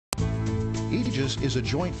Aegis is a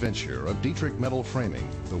joint venture of Aegis Metal Framing,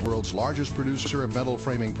 the world's largest producer of metal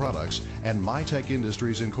framing products, and MyTech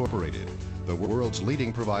Industries Incorporated, the world's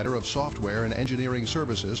leading provider of software and engineering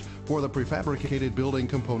services for the prefabricated building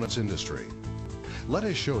components industry. Let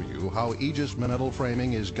us show you how Aegis Metal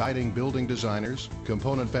Framing is guiding building designers,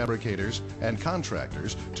 component fabricators, and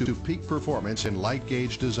contractors to peak performance in light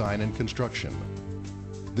gauge design and construction.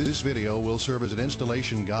 This video will serve as an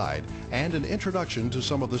installation guide and an introduction to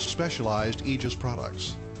some of the specialized Aegis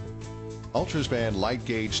products. Ultraspan light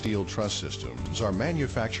gauge steel truss systems are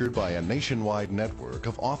manufactured by a nationwide network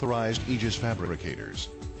of authorized Aegis fabricators.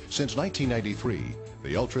 Since 1993,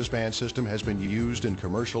 the Ultraspan system has been used in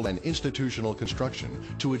commercial and institutional construction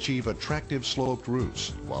to achieve attractive sloped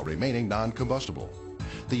roofs while remaining non-combustible.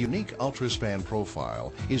 The unique Ultraspan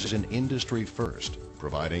profile is an industry first,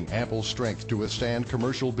 providing ample strength to withstand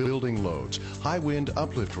commercial building loads, high wind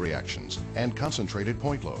uplift reactions, and concentrated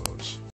point loads.